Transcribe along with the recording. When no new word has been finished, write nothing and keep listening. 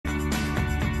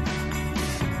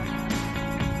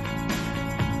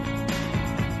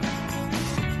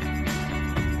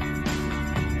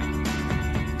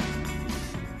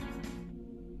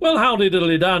Well, howdy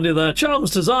diddly dandy there,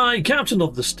 Charms as I, Captain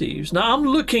of the Steves. Now, I'm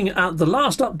looking at the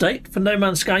last update for No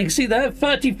Man's Sky. You can see there,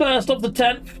 31st of the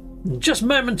 10th, just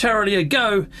momentarily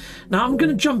ago. Now, I'm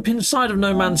going to jump inside of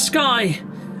No Man's Sky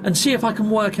and see if I can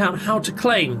work out how to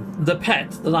claim the pet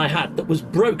that I had that was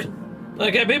broken.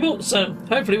 Okay, people, so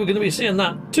hopefully we're going to be seeing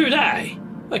that today.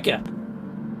 Okay.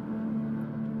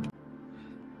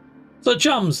 So,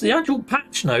 Chums, the actual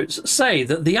patch notes say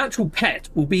that the actual pet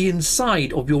will be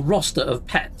inside of your roster of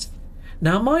pets.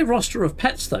 Now, my roster of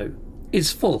pets, though,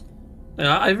 is full.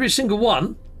 Every single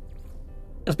one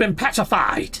has been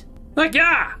petified. Like,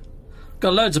 yeah!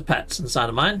 Got loads of pets inside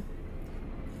of mine.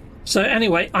 So,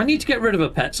 anyway, I need to get rid of a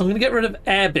pet, so I'm going to get rid of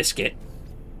Air Biscuit.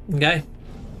 Okay?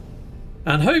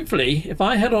 And hopefully, if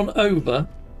I head on over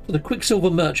to the Quicksilver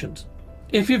Merchant,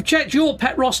 if you've checked your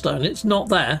pet roster and it's not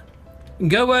there,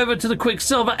 go over to the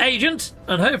Quicksilver Agent,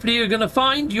 and hopefully you're going to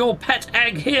find your pet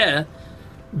egg here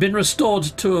been restored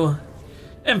to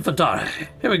inventory.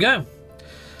 Here we go.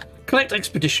 Collect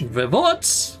expedition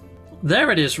rewards. There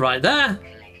it is right there.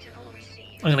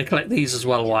 I'm going to collect these as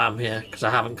well while I'm here, because I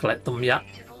haven't collected them yet.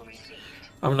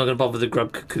 I'm not going to bother with the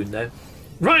grub cocoon though.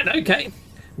 Right, okay.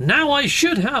 Now I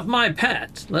should have my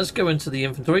pet. Let's go into the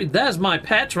inventory. There's my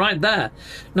pet right there.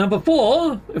 Now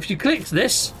before, if you clicked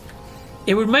this,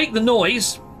 it would make the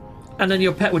noise, and then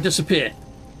your pet would disappear.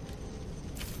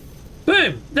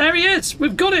 Boom! There he is!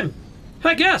 We've got him!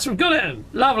 Heck yes, we've got him!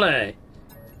 Lovely!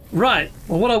 Right,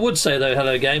 well what I would say though,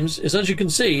 Hello Games, is as you can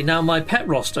see, now my pet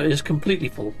roster is completely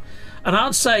full. And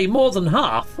I'd say more than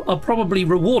half are probably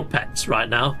reward pets right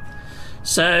now.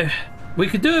 So, we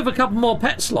could do with a couple more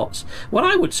pet slots. What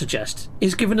I would suggest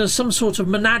is giving us some sort of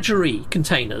menagerie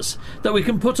containers that we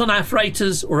can put on our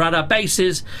freighters or at our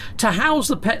bases to house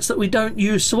the pets that we don't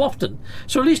use so often.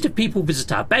 So at least if people visit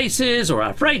our bases or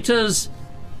our freighters,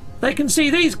 they can see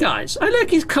these guys. Oh look,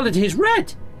 he's coloured his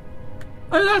red.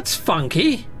 Oh, that's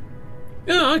funky.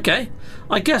 Oh, okay.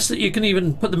 I guess that you can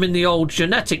even put them in the old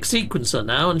genetic sequencer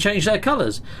now and change their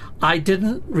colours. I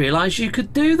didn't realise you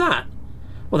could do that.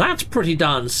 Well, that's pretty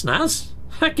darn snaz.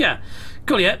 Heck yeah.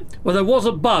 Cool, yeah. Well, there was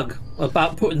a bug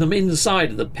about putting them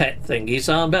inside of the pet thingy,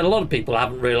 so I bet a lot of people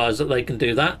haven't realised that they can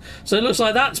do that. So it looks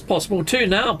like that's possible too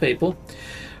now, people.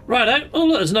 Righto. Oh,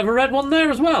 look, there's another red one there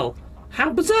as well.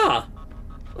 How bizarre.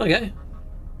 Okay.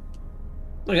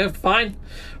 Okay, fine.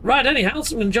 Right, anyhow,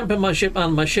 so I'm going to jump in my ship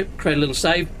and my ship, create a little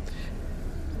save.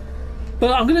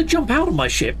 But I'm going to jump out of my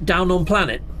ship down on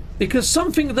planet, because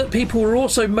something that people were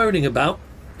also moaning about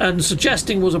and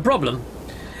suggesting was a problem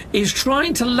is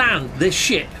trying to land this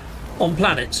ship on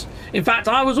planets. In fact,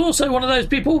 I was also one of those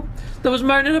people that was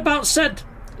moaning about said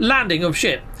landing of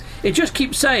ship. It just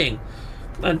keeps saying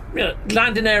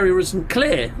landing area isn't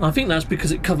clear. I think that's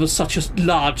because it covers such a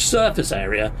large surface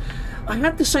area. I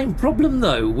had the same problem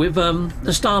though with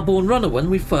the Starborn Runner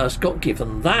when we first got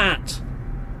given that.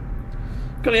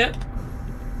 Got it?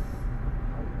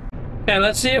 Okay,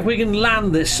 let's see if we can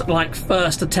land this like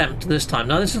first attempt this time.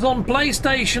 Now this is on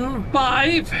PlayStation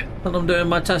 5 and I'm doing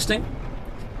my testing.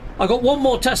 I got one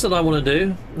more test that I want to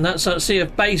do, and that's see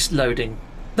if base loading.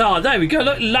 Oh, there we go.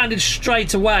 Look, it landed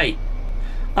straight away.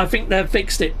 I think they've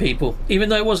fixed it, people. Even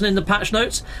though it wasn't in the patch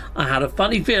notes, I had a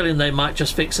funny feeling they might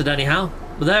just fix it anyhow.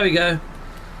 But there we go.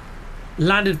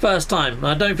 Landed first time.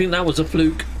 I don't think that was a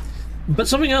fluke. But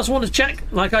something else I want to check,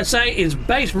 like I say, is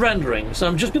base rendering. So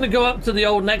I'm just going to go up to the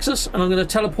old Nexus and I'm going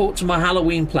to teleport to my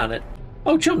Halloween planet.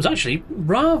 Oh, chums, actually,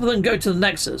 rather than go to the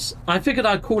Nexus, I figured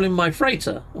I'd call in my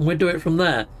freighter and we'd do it from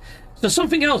there. So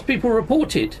something else people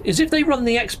reported is if they run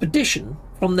the expedition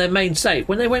from their main save,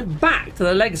 when they went back to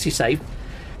their legacy save,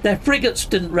 their frigates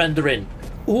didn't render in.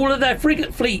 All of their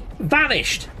frigate fleet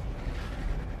vanished.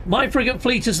 My frigate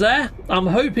fleet is there. I'm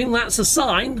hoping that's a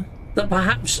sign that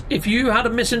perhaps if you had a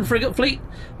missing frigate fleet,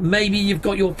 maybe you've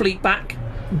got your fleet back.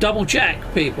 Double check,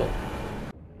 people.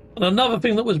 And another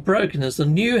thing that was broken is the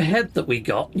new head that we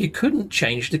got. You couldn't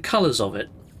change the colours of it.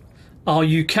 Oh,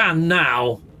 you can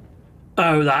now.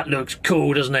 Oh, that looks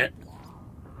cool, doesn't it?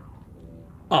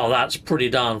 Oh, that's pretty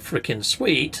darn freaking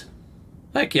sweet.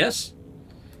 Heck yes.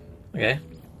 Okay.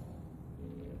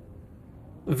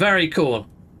 Very cool.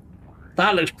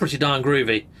 That looks pretty darn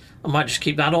groovy. I might just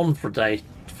keep that on for a day.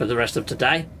 For the rest of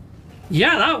today.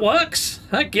 Yeah, that works.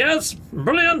 Heck yes.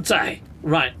 Brilliant.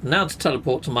 Right, now to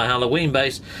teleport to my Halloween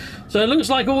base. So it looks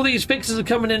like all these fixes are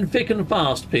coming in thick and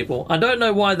fast, people. I don't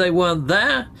know why they weren't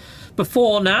there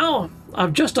before now.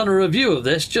 I've just done a review of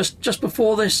this just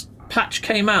before this patch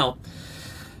came out.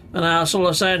 And that's all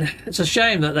I'm saying. It's a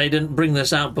shame that they didn't bring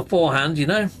this out beforehand, you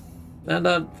know.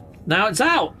 And now it's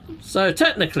out. So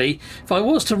technically, if I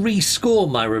was to rescore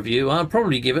my review, I'd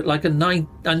probably give it like a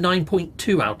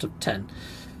 9.2 out of 10.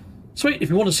 Sweet,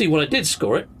 if you want to see what I did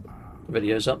score it, the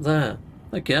video's up there.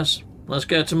 I guess. Let's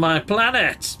go to my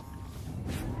planet.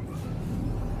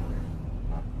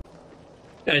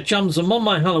 Okay, chums, I'm on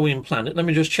my Halloween planet. Let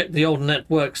me just check the old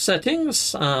network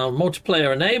settings.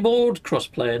 Multiplayer enabled,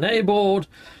 crossplay enabled.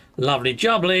 Lovely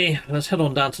jubbly. Let's head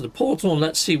on down to the portal and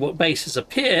let's see what bases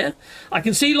appear. I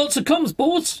can see lots of comms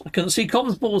boards. I couldn't see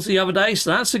comms boards the other day,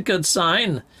 so that's a good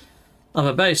sign.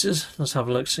 Other bases. Let's have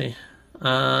a look, see.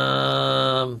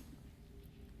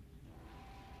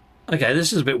 Okay,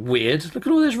 this is a bit weird. Look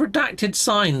at all those redacted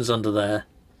signs under there.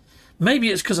 Maybe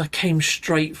it's because I came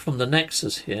straight from the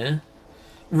Nexus here.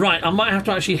 Right, I might have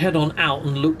to actually head on out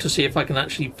and look to see if I can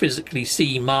actually physically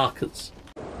see markers.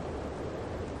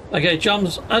 Okay,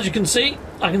 chums, as you can see,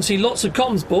 I can see lots of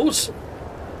comms boards.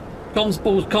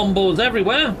 Comm boards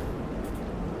everywhere.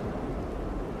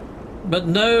 But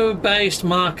no base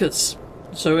markers.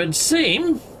 So it'd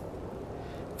seem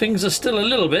things are still a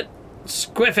little bit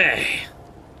squiffy.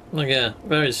 Okay,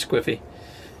 very squiffy.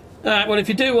 Alright, well, if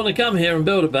you do want to come here and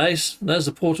build a base, there's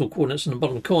the portal coordinates in the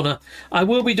bottom corner. I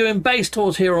will be doing base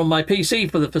tours here on my PC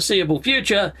for the foreseeable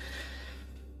future.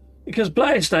 Because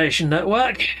PlayStation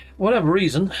Network, whatever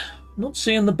reason, not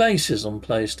seeing the bases on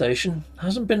PlayStation.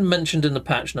 Hasn't been mentioned in the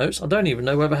patch notes. I don't even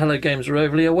know whether Hello Games are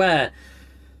overly aware.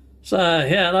 So,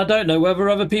 yeah, and I don't know whether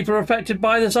other people are affected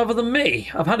by this other than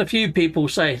me. I've had a few people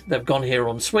say they've gone here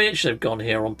on Switch, they've gone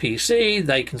here on PC,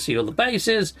 they can see all the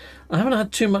bases. I haven't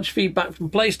had too much feedback from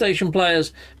PlayStation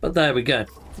players, but there we go.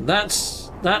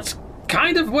 That's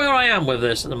kind of where I am with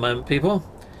this at the moment,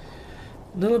 people.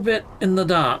 A little bit in the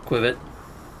dark with it.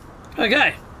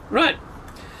 Okay, right.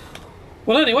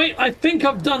 Well, anyway, I think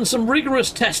I've done some rigorous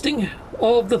testing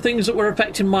of the things that were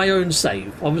affecting my own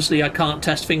save. Obviously, I can't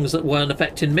test things that weren't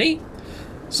affecting me.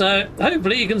 So,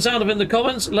 hopefully you can sound them in the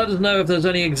comments. Let us know if there's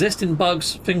any existing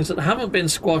bugs, things that haven't been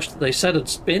squashed that they said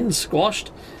had been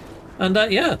squashed. And,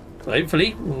 yeah,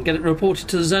 hopefully we can get it reported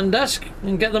to the Zendesk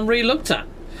and get them re-looked at.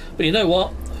 But you know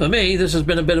what? For me, this has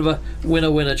been a bit of a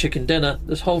winner-winner chicken dinner.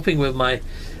 This whole thing with my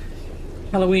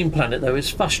Halloween planet, though, is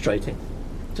frustrating,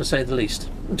 to say the least.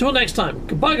 Until next time,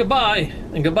 goodbye, goodbye,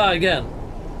 and goodbye again.